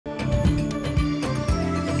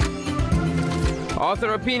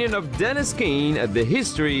Author opinion of Dennis Keane, the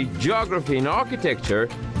history, geography and architecture,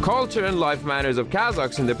 culture and life manners of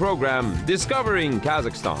Kazakhs in the program Discovering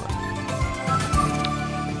Kazakhstan.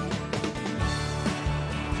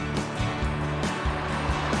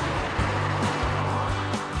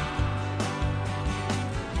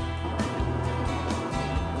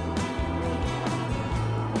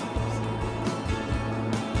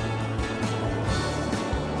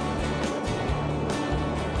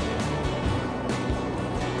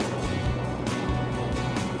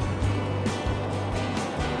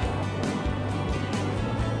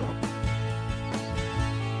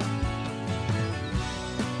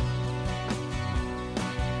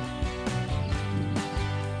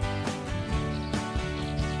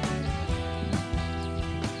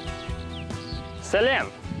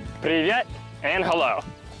 Salam, привет, and hello.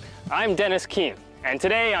 I'm Dennis Keane, and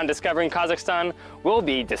today on Discovering Kazakhstan, we'll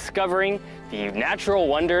be discovering the natural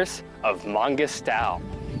wonders of Mangistau.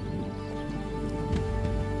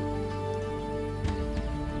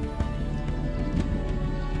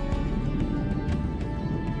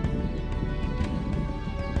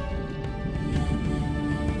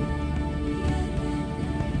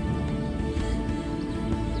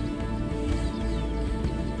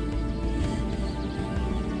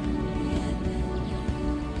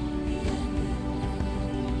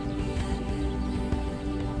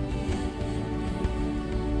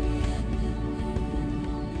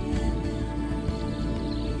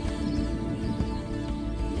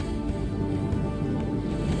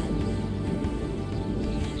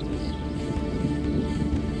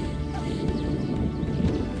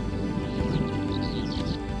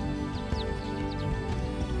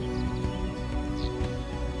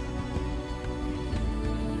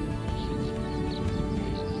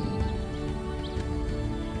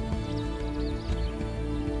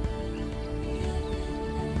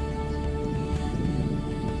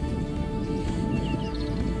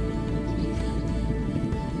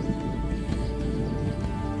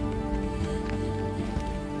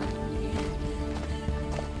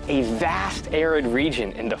 A vast arid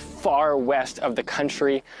region in the far west of the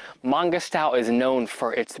country, Mangistau is known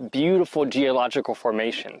for its beautiful geological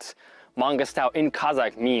formations. Mangistau in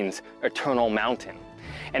Kazakh means eternal mountain.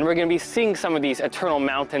 And we're going to be seeing some of these eternal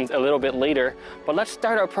mountains a little bit later, but let's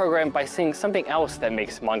start our program by seeing something else that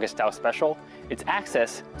makes Mangistau special. It's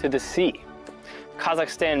access to the sea.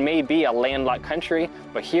 Kazakhstan may be a landlocked country,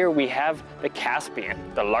 but here we have the Caspian,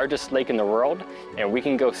 the largest lake in the world, and we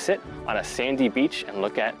can go sit on a sandy beach and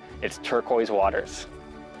look at its turquoise waters.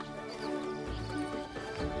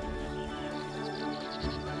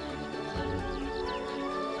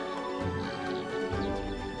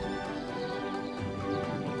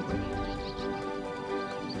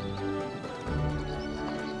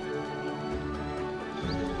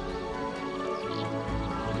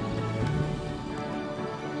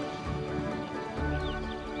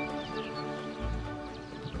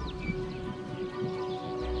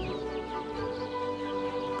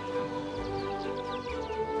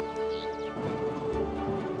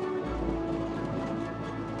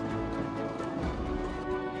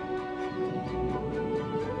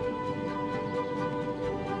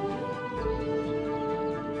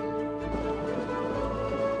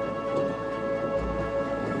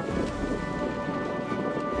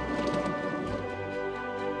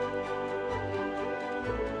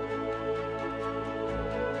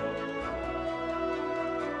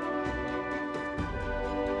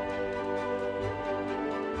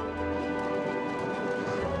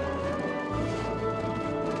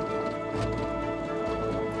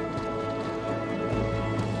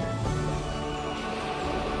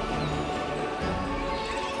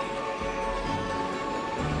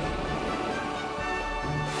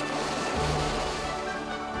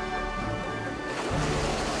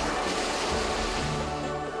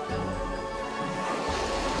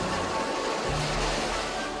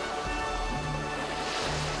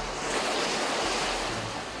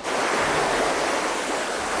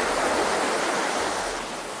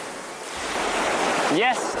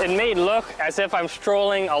 Yes, it may look as if I'm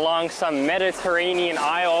strolling along some Mediterranean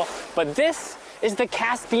isle, but this is the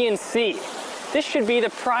Caspian Sea. This should be the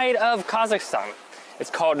pride of Kazakhstan. It's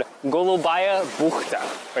called Golubaya Bukhta,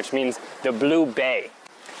 which means the Blue Bay.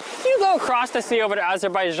 If you go across the sea over to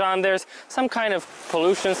Azerbaijan, there's some kind of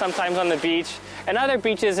pollution sometimes on the beach, and other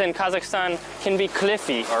beaches in Kazakhstan can be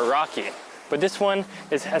cliffy or rocky. But this one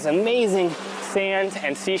has amazing sand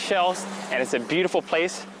and seashells, and it's a beautiful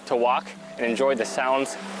place to walk and enjoy the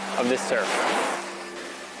sounds of the surf.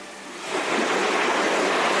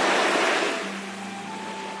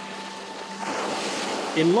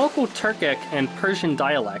 In local Turkic and Persian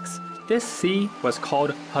dialects, This sea was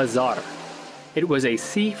called Hazar. It was a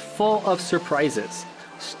sea full of surprises,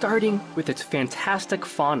 starting with its fantastic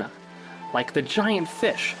fauna, like the giant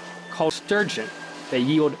fish called sturgeon that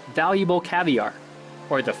yield valuable caviar,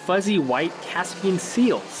 or the fuzzy white Caspian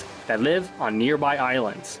seals that live on nearby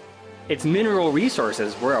islands. Its mineral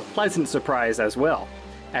resources were a pleasant surprise as well,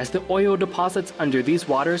 as the oil deposits under these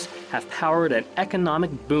waters have powered an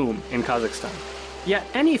economic boom in Kazakhstan. Yet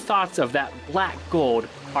any thoughts of that black gold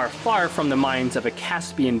are far from the minds of a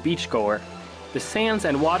Caspian beachgoer. The sands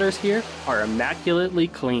and waters here are immaculately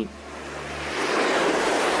clean.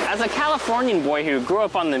 As a Californian boy who grew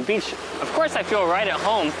up on the beach, of course I feel right at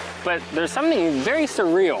home, but there's something very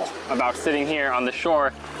surreal about sitting here on the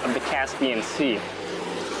shore of the Caspian Sea.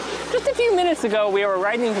 Just a few minutes ago, we were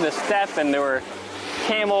riding to the steppe and there were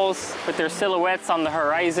camels with their silhouettes on the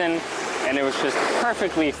horizon, and it was just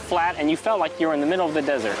perfectly flat and you felt like you were in the middle of the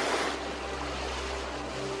desert.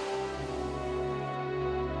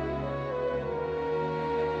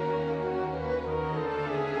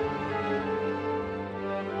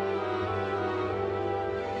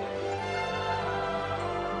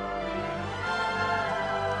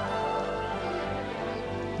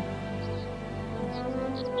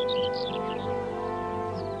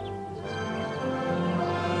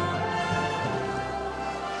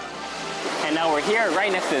 And now we're here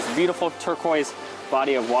right next to this beautiful turquoise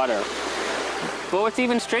body of water. But what's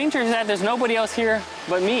even stranger is that there's nobody else here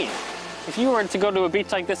but me. If you were to go to a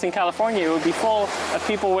beach like this in California, it would be full of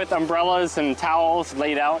people with umbrellas and towels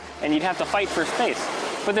laid out, and you'd have to fight for space.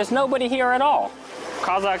 But there's nobody here at all.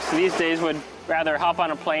 Kazakhs these days would rather hop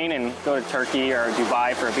on a plane and go to Turkey or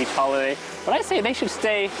Dubai for a beach holiday. But I say they should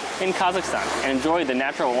stay in Kazakhstan and enjoy the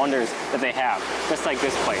natural wonders that they have, just like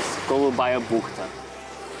this place, Golubaya Bukhta.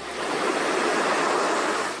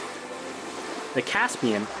 The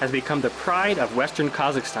Caspian has become the pride of Western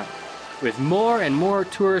Kazakhstan, with more and more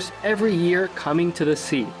tourists every year coming to the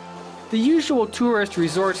sea. The usual tourist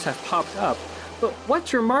resorts have popped up, but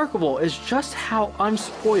what's remarkable is just how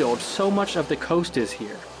unspoiled so much of the coast is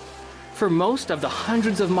here. For most of the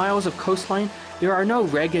hundreds of miles of coastline, there are no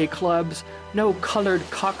reggae clubs, no colored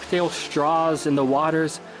cocktail straws in the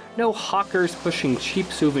waters, no hawkers pushing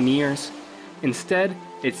cheap souvenirs. Instead,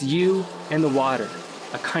 it's you and the water,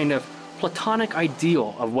 a kind of platonic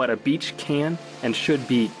ideal of what a beach can and should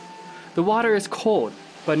be. The water is cold,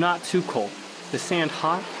 but not too cold. The sand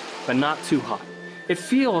hot, but not too hot. It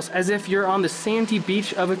feels as if you're on the sandy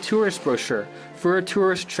beach of a tourist brochure for a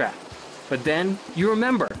tourist trap. But then you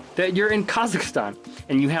remember that you're in Kazakhstan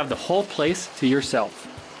and you have the whole place to yourself.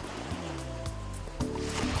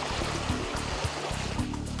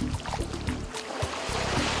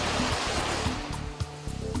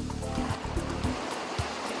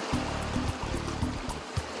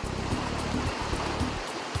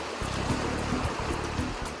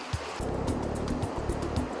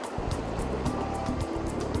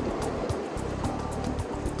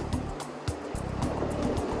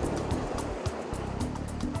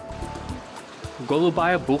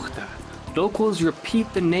 Golubaya Bukhta. Locals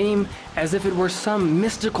repeat the name as if it were some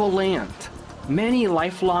mystical land. Many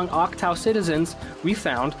lifelong Oktau citizens we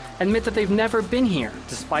found admit that they've never been here,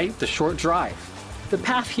 despite the short drive. The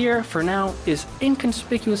path here, for now, is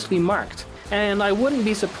inconspicuously marked, and I wouldn't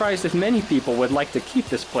be surprised if many people would like to keep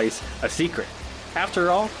this place a secret. After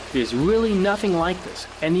all, there's really nothing like this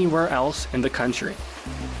anywhere else in the country.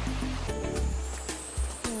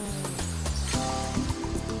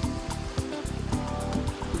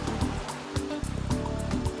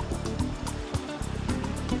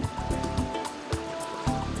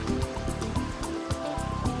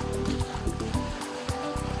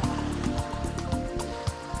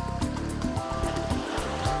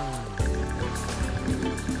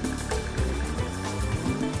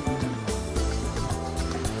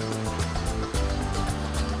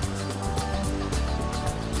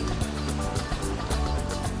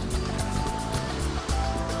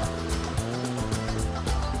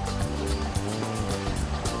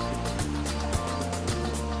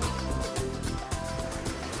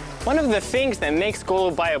 One of the things that makes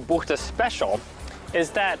Golubaya Bukhta special is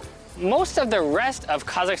that most of the rest of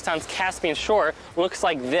Kazakhstan's Caspian shore looks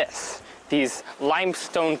like this, these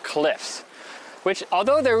limestone cliffs, which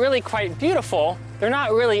although they're really quite beautiful, they're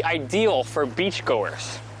not really ideal for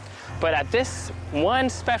beachgoers. But at this one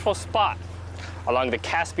special spot along the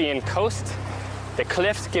Caspian coast, the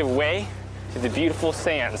cliffs give way to the beautiful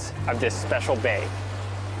sands of this special bay.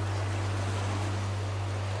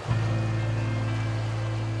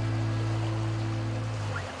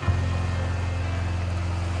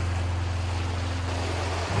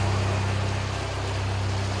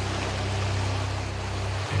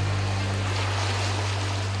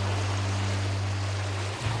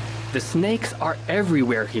 The snakes are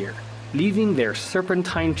everywhere here, leaving their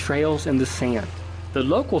serpentine trails in the sand. The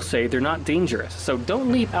locals say they're not dangerous, so don't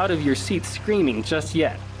leap out of your seat screaming just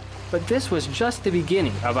yet. But this was just the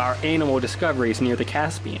beginning of our animal discoveries near the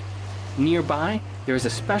Caspian. Nearby, there is a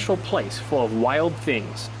special place full of wild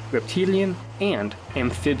things, reptilian and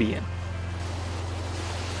amphibian.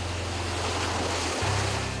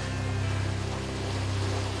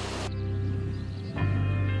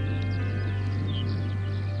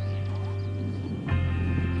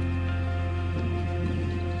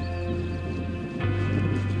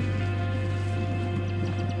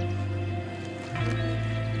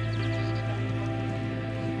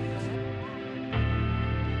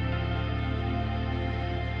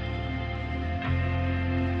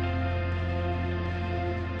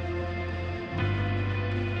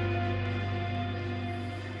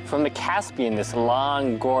 From the Caspian, this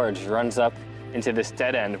long gorge runs up into this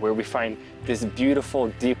dead end where we find this beautiful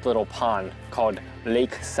deep little pond called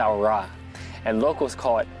Lake Saura. And locals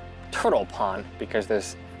call it Turtle Pond because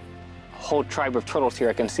there's a whole tribe of turtles here.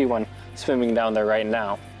 I can see one swimming down there right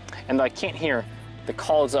now. And I can't hear the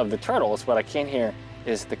calls of the turtles. What I can hear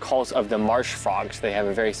is the calls of the marsh frogs. They have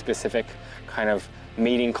a very specific kind of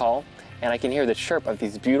mating call. And I can hear the chirp of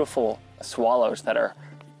these beautiful swallows that are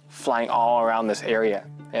flying all around this area.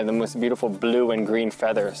 They have the most beautiful blue and green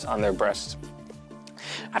feathers on their breasts.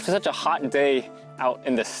 After such a hot day out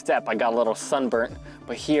in the steppe, I got a little sunburnt,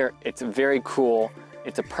 but here it's very cool.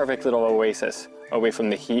 It's a perfect little oasis away from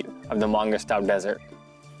the heat of the Mangostau Desert.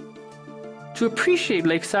 To appreciate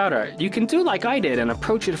Lake Saura, you can do like I did and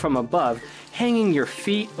approach it from above, hanging your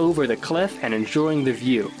feet over the cliff and enjoying the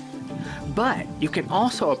view. But you can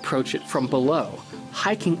also approach it from below,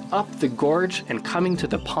 hiking up the gorge and coming to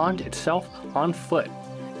the pond itself on foot.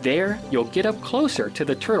 There, you'll get up closer to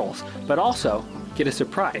the turtles, but also get a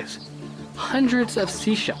surprise. Hundreds of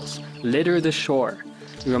seashells litter the shore,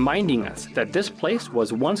 reminding us that this place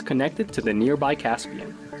was once connected to the nearby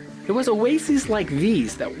Caspian. It was oases like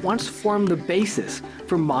these that once formed the basis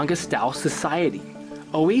for Mangostau society.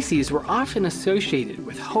 Oases were often associated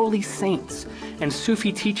with holy saints and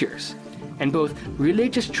Sufi teachers, and both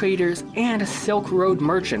religious traders and Silk Road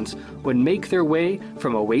merchants would make their way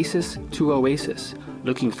from oasis to oasis,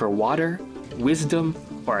 looking for water, wisdom,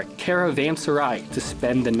 or a caravanserai to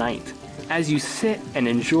spend the night. As you sit and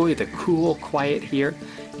enjoy the cool quiet here,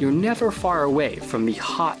 you're never far away from the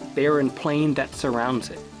hot, barren plain that surrounds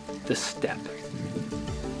it, the steppe.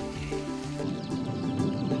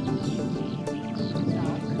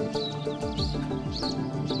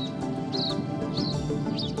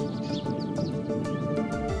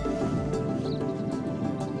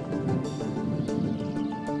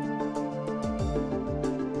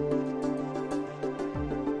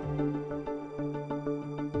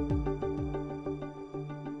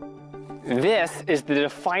 This is the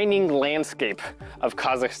defining landscape of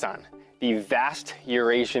Kazakhstan, the vast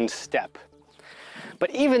Eurasian steppe.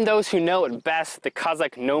 But even those who know it best, the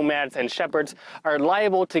Kazakh nomads and shepherds, are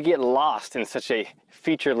liable to get lost in such a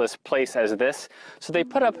featureless place as this, so they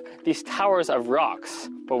put up these towers of rocks,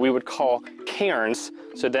 what we would call cairns,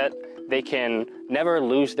 so that they can never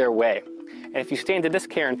lose their way. And if you stand at this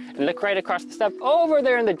cairn and look right across the steppe, over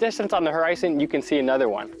there in the distance on the horizon, you can see another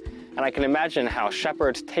one. And I can imagine how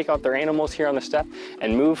shepherds take out their animals here on the steppe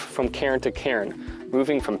and move from cairn to cairn,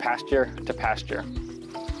 moving from pasture to pasture.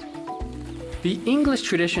 The English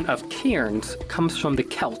tradition of cairns comes from the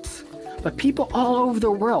Celts, but people all over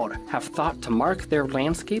the world have thought to mark their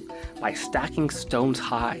landscape by stacking stones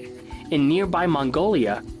high. In nearby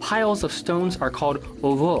Mongolia, piles of stones are called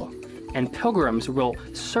ovo, and pilgrims will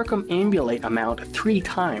circumambulate a mount 3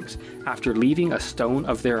 times after leaving a stone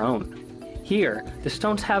of their own. Here, the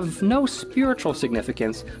stones have no spiritual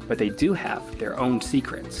significance, but they do have their own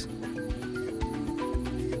secrets.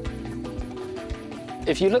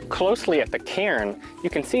 If you look closely at the cairn, you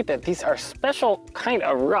can see that these are special kind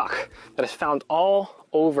of rock that is found all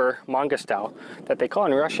over Mangostau that they call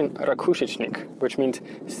in Russian rakushechnik, which means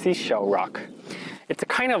seashell rock. It's a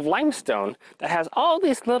kind of limestone that has all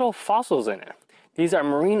these little fossils in it. These are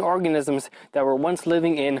marine organisms that were once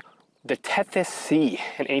living in the Tethys Sea,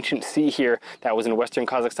 an ancient sea here that was in western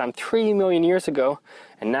Kazakhstan 3 million years ago,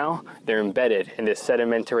 and now they're embedded in this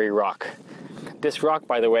sedimentary rock. This rock,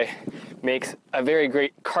 by the way, makes a very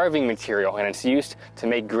great carving material, and it's used to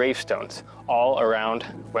make gravestones all around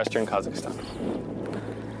western Kazakhstan.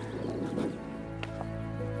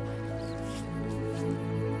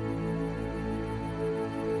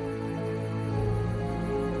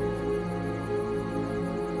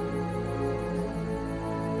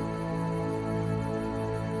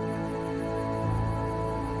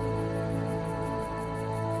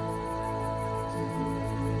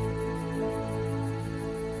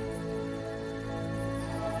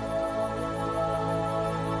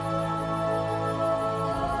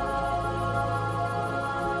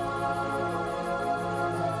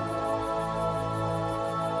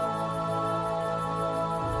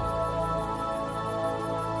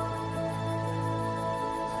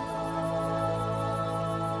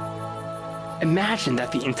 Imagine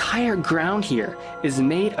that the entire ground here is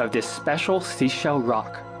made of this special seashell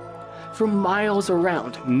rock. For miles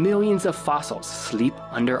around, millions of fossils sleep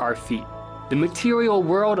under our feet. The material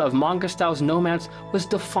world of Mangustao's nomads was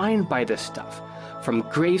defined by this stuff, from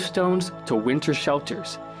gravestones to winter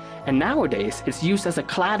shelters. And nowadays, it's used as a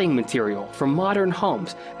cladding material for modern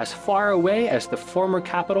homes as far away as the former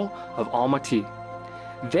capital of Almaty.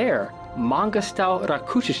 There, Mangustau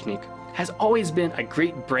Rakushishnik has always been a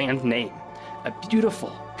great brand name, a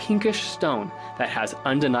beautiful pinkish stone that has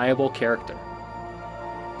undeniable character.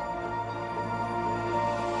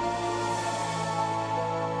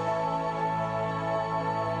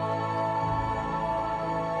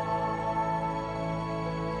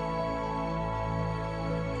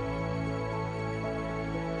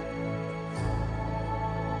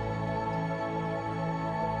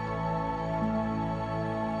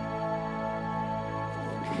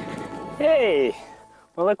 Hey,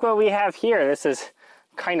 well look what we have here. This is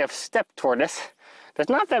kind of steppe tortoise. There's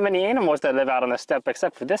not that many animals that live out on the steppe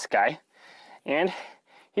except for this guy. And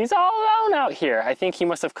he's all alone out here. I think he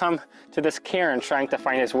must have come to this cairn trying to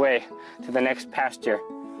find his way to the next pasture.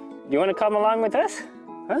 You want to come along with us?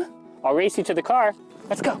 Huh? I'll race you to the car.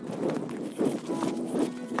 Let's go.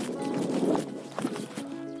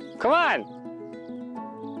 Come on.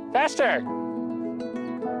 Faster.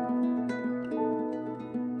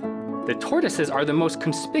 The tortoises are the most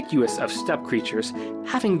conspicuous of steppe creatures,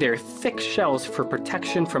 having their thick shells for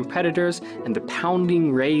protection from predators and the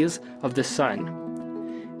pounding rays of the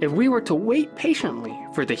sun. If we were to wait patiently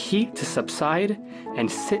for the heat to subside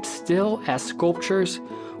and sit still as sculptures,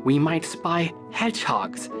 we might spy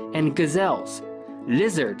hedgehogs and gazelles,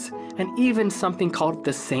 lizards, and even something called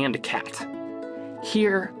the sand cat.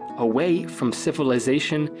 Here, away from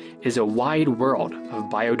civilization, is a wide world of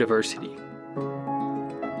biodiversity.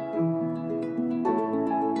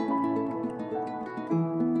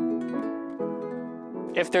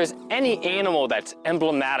 If there's any animal that's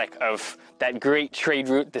emblematic of that great trade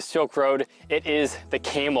route, the Silk Road, it is the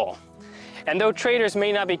camel. And though traders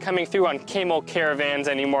may not be coming through on camel caravans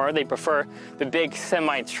anymore, they prefer the big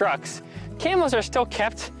semi-trucks, camels are still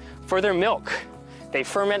kept for their milk. They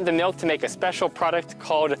ferment the milk to make a special product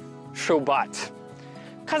called shobat.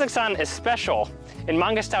 Kazakhstan is special. In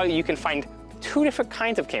Mangustau, you can find two different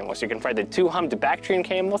kinds of camels. You can find the two-humped Bactrian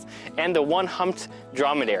camels and the one-humped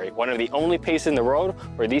dromedary, one of the only places in the world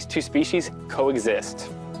where these two species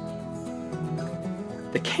coexist.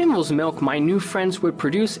 The camel's milk my new friends would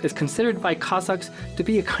produce is considered by Kazakhs to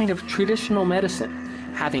be a kind of traditional medicine,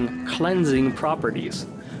 having cleansing properties.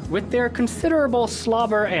 With their considerable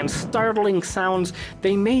slobber and startling sounds,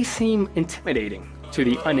 they may seem intimidating to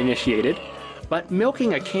the uninitiated, but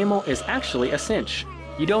milking a camel is actually a cinch.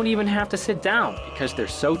 You don't even have to sit down because they're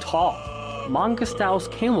so tall. Mangustau's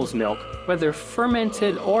camel's milk, whether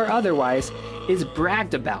fermented or otherwise, is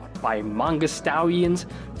bragged about by Mangustauians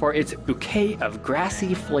for its bouquet of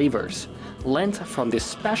grassy flavors, lent from this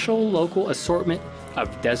special local assortment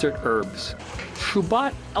of desert herbs.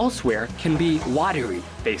 Shubat elsewhere can be watery,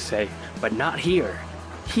 they say, but not here.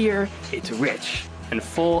 Here, it's rich and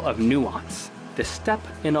full of nuance. The steppe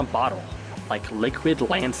in a bottle, like liquid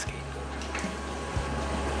landscape.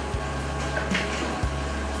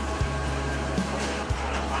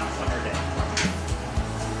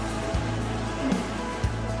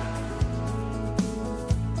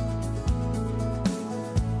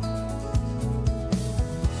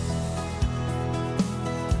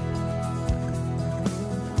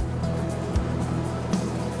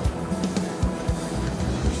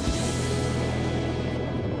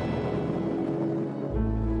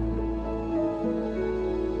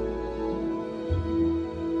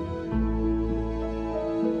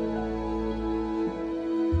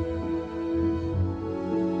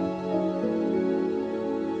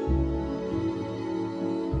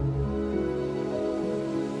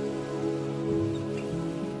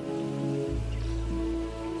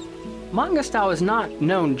 Mangustau is not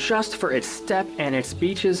known just for its steppe and its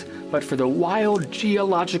beaches, but for the wild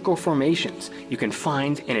geological formations you can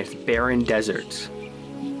find in its barren deserts.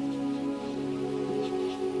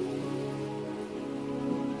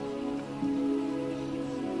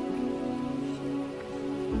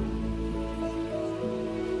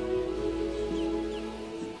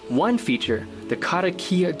 One feature, the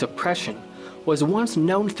Karakia Depression, was once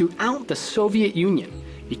known throughout the Soviet Union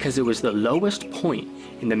because it was the lowest point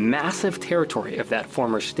in the massive territory of that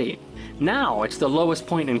former state. Now it's the lowest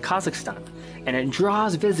point in Kazakhstan, and it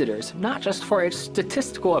draws visitors not just for its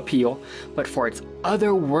statistical appeal, but for its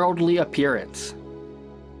otherworldly appearance.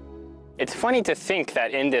 It's funny to think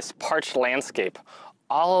that in this parched landscape,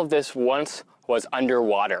 all of this once was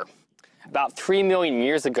underwater. About 3 million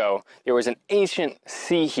years ago, there was an ancient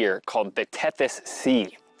sea here called the Tethys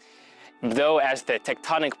Sea. Though as the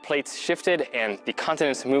tectonic plates shifted and the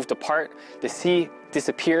continents moved apart, the sea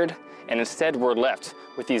disappeared, and instead we're left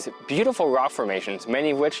with these beautiful rock formations,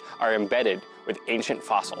 many of which are embedded with ancient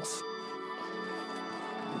fossils.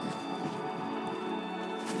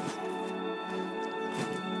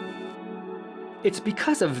 It's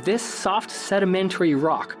because of this soft sedimentary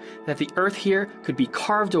rock that the earth here could be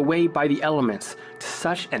carved away by the elements to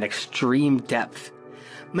such an extreme depth.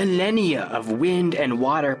 Millennia of wind and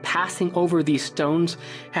water passing over these stones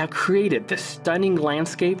have created the stunning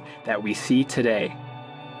landscape that we see today.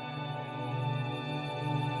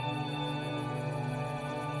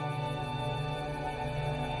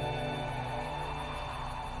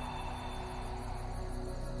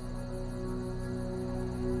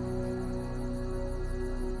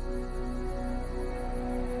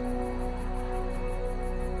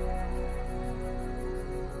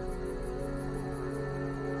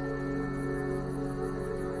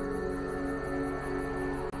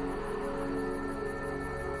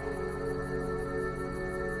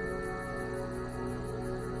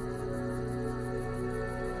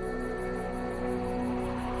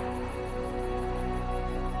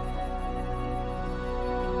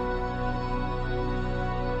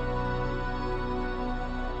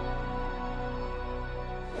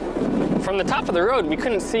 From the top of the road, we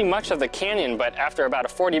couldn't see much of the canyon, but after about a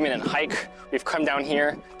 40-minute hike, we've come down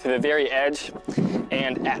here to the very edge.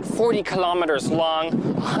 And at 40 kilometers long,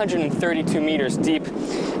 132 meters deep,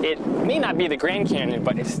 it may not be the Grand Canyon,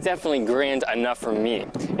 but it's definitely grand enough for me.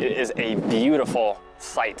 It is a beautiful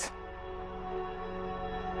sight.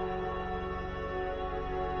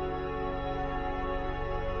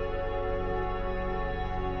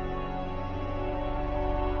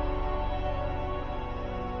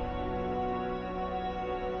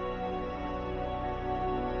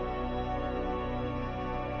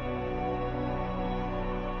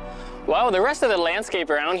 Well, the rest of the landscape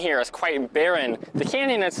around here is quite barren. The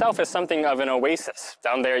canyon itself is something of an oasis.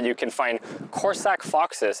 Down there you can find Cossack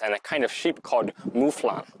foxes and a kind of sheep called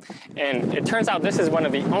mouflon. And it turns out this is one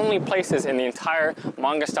of the only places in the entire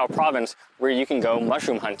Mangostal province where you can go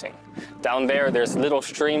mushroom hunting. Down there, there's little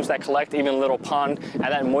streams that collect, even a little pond, and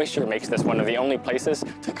that moisture makes this one of the only places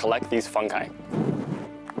to collect these fungi.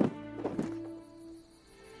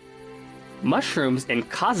 Mushrooms in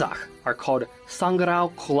Kazakh are called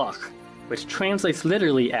sangrao kulak, which translates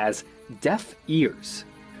literally as deaf ears.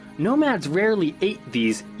 Nomads rarely ate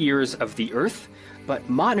these ears of the earth, but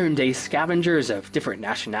modern-day scavengers of different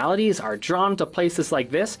nationalities are drawn to places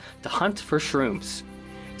like this to hunt for shrooms.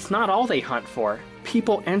 It's not all they hunt for.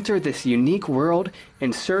 People enter this unique world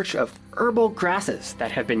in search of herbal grasses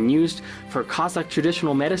that have been used for Kazakh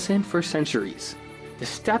traditional medicine for centuries. The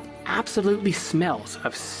steppe absolutely smells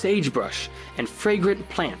of sagebrush and fragrant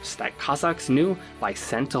plants that Kazakhs knew by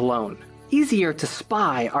scent alone. Easier to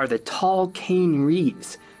spy are the tall cane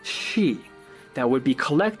reeds, shi, that would be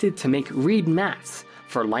collected to make reed mats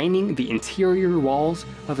for lining the interior walls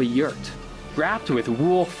of a yurt. Wrapped with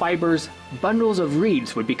wool fibers, bundles of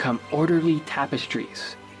reeds would become orderly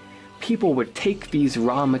tapestries. People would take these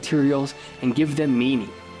raw materials and give them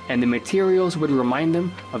meaning, and the materials would remind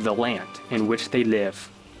them of the land in which they live.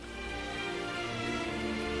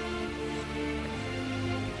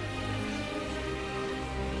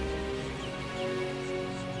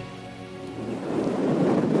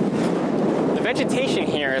 The vegetation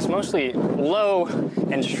here is mostly low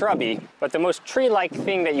and shrubby, but the most tree-like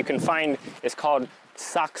thing that you can find is called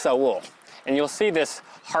saksawul. And you'll see this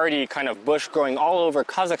hardy kind of bush growing all over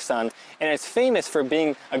Kazakhstan, and it's famous for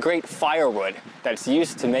being a great firewood that's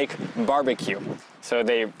used to make barbecue. So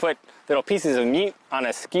they put little pieces of meat on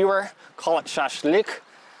a skewer, call it shashlik,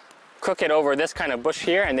 cook it over this kind of bush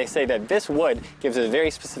here, and they say that this wood gives a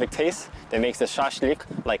very specific taste that makes the shashlik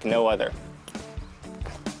like no other.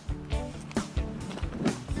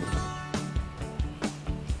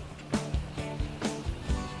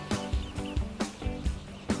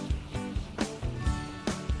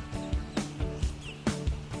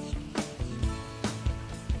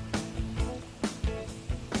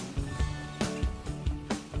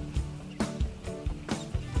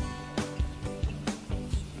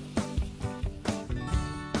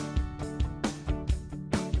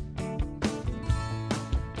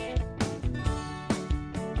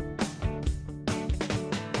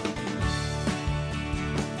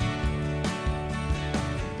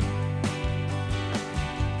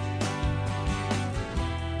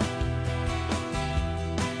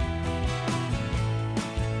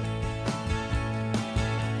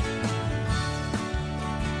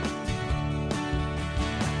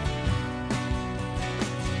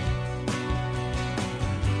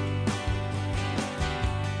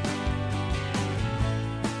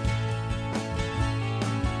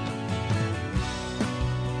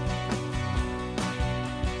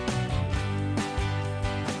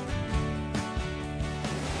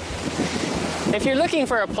 If you're looking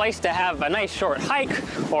for a place to have a nice short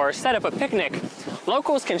hike or set up a picnic,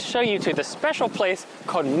 locals can show you to the special place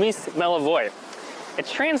called Mis Melivoy. It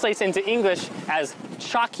translates into English as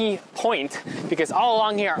Chalky Point because all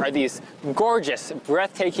along here are these gorgeous,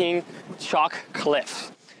 breathtaking chalk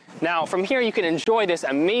cliffs. Now, from here you can enjoy this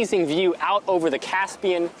amazing view out over the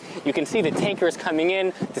Caspian. You can see the tankers coming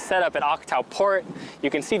in to set up at Aktau port. You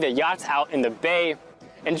can see the yachts out in the bay.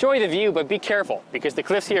 Enjoy the view, but be careful because the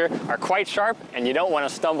cliffs here are quite sharp and you don't want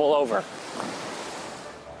to stumble over.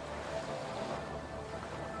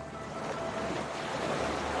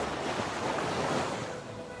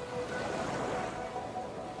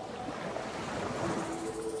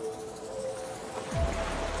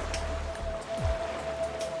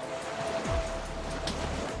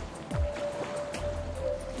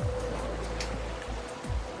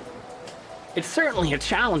 It's certainly a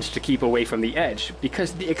challenge to keep away from the edge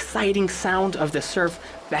because the exciting sound of the surf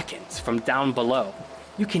beckons from down below.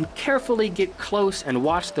 You can carefully get close and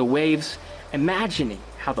watch the waves, imagining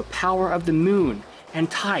how the power of the moon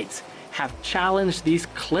and tides have challenged these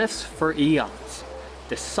cliffs for eons,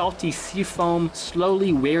 the salty sea foam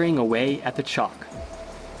slowly wearing away at the chalk.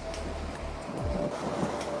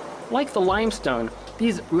 Like the limestone,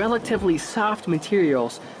 these relatively soft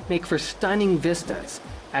materials make for stunning vistas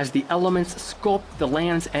as the elements sculpt the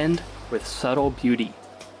land's end with subtle beauty.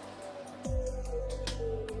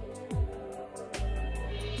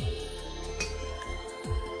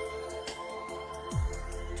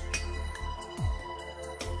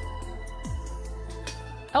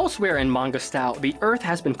 Elsewhere in Mangostau, the earth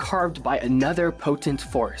has been carved by another potent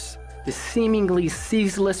force, the seemingly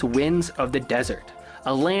ceaseless winds of the desert.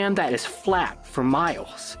 A land that is flat for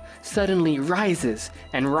miles suddenly rises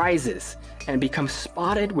and becomes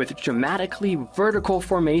spotted with dramatically vertical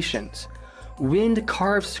formations.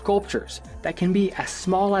 Wind-carved sculptures that can be as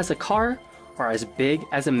small as a car or as big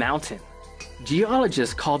as a mountain.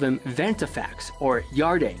 Geologists call them ventifacts or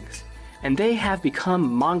yardangs, and they have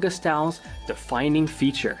become Mangostau's defining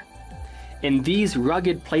feature. In these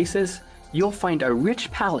rugged places, you'll find a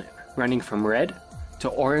rich palette running from red to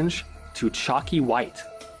orange to chalky white.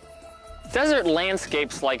 Desert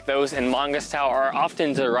landscapes like those in Mangostau are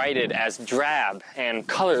often derided as drab and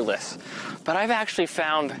colorless, but I've actually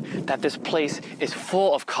found that this place is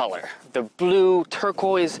full of color. The blue,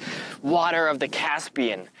 turquoise water of the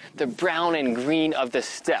Caspian, the brown and green of the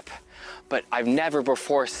steppe, but I've never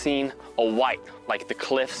before seen a white like the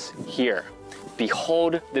cliffs here.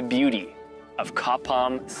 Behold the beauty of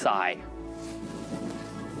Kapam Sai.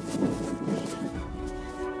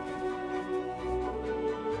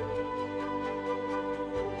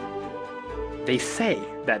 They say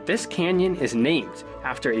that this canyon is named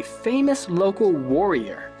after a famous local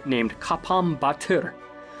warrior named Kapam Batur,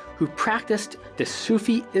 who practiced the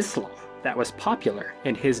Sufi Islam that was popular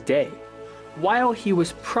in his day. While he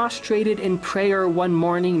was prostrated in prayer one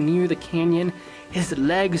morning near the canyon, his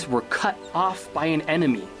legs were cut off by an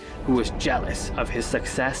enemy who was jealous of his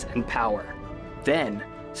success and power. Then,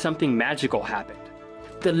 something magical happened.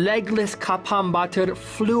 The legless Kapam Batur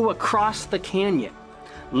flew across the canyon,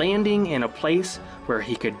 landing in a place where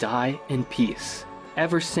he could die in peace.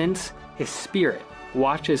 Ever since, his spirit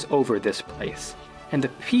watches over this place, and the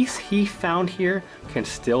peace he found here can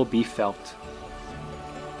still be felt.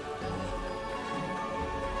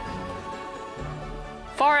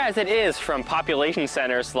 Far as it is from population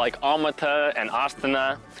centers like Almaty and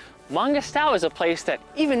Astana, Mangostau is a place that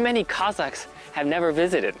even many Kazakhs have never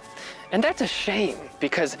visited. And that's a shame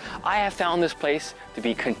because I have found this place to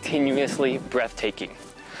be continuously breathtaking.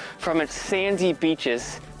 From its sandy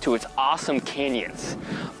beaches to its awesome canyons,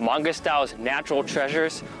 Mangostau's natural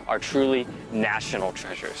treasures are truly national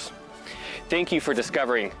treasures. Thank you for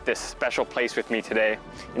discovering this special place with me today.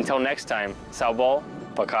 Until next time, Saubol,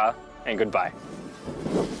 Paka, and goodbye.